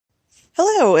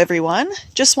Hello everyone.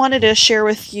 Just wanted to share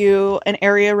with you an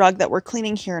area rug that we're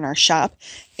cleaning here in our shop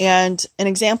and an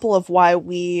example of why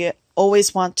we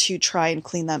always want to try and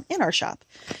clean them in our shop.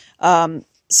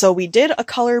 So we did a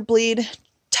color bleed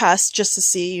test just to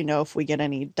see, if we get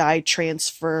any dye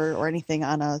transfer or anything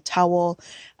on a towel.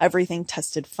 Everything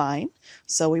tested fine.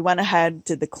 So we went ahead,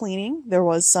 did the cleaning. There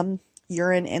was some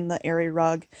urine in the area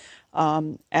rug,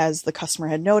 as the customer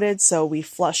had noted, so we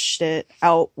flushed it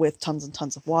out with tons and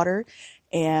tons of water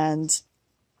and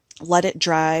let it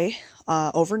dry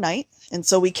overnight. And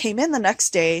so we came in the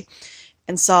next day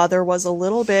and saw there was a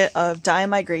little bit of dye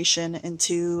migration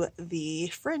into the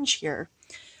fringe here.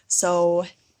 So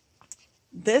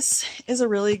this is a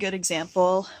really good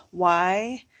example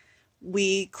why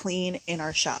we clean in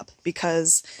our shop,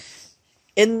 because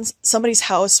in somebody's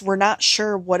house we're not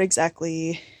sure what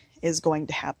exactly is going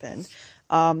to happen.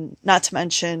 Not to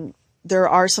mention, there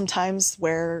are some times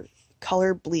where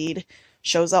color bleed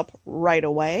shows up right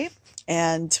away,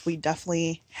 and we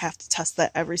definitely have to test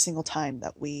that every single time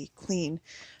that we clean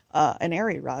an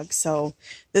area rug. So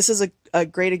this is a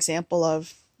great example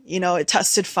of, it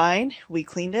tested fine, we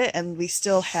cleaned it, and we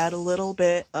still had a little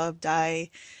bit of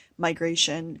dye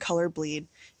migration, color bleed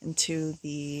into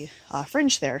the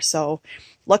fringe there. So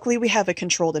luckily we have a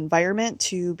controlled environment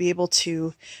to be able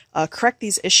to correct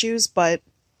these issues, but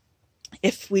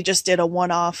if we just did a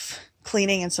one-off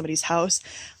cleaning in somebody's house,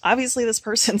 obviously this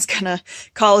person's gonna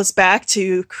call us back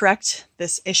to correct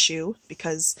this issue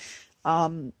because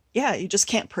yeah, you just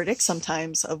can't predict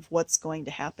sometimes of what's going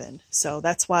to happen. So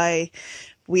that's why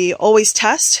we always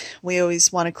test. We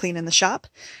always want to clean in the shop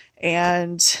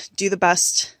and do the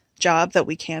best job that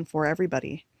we can for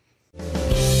everybody.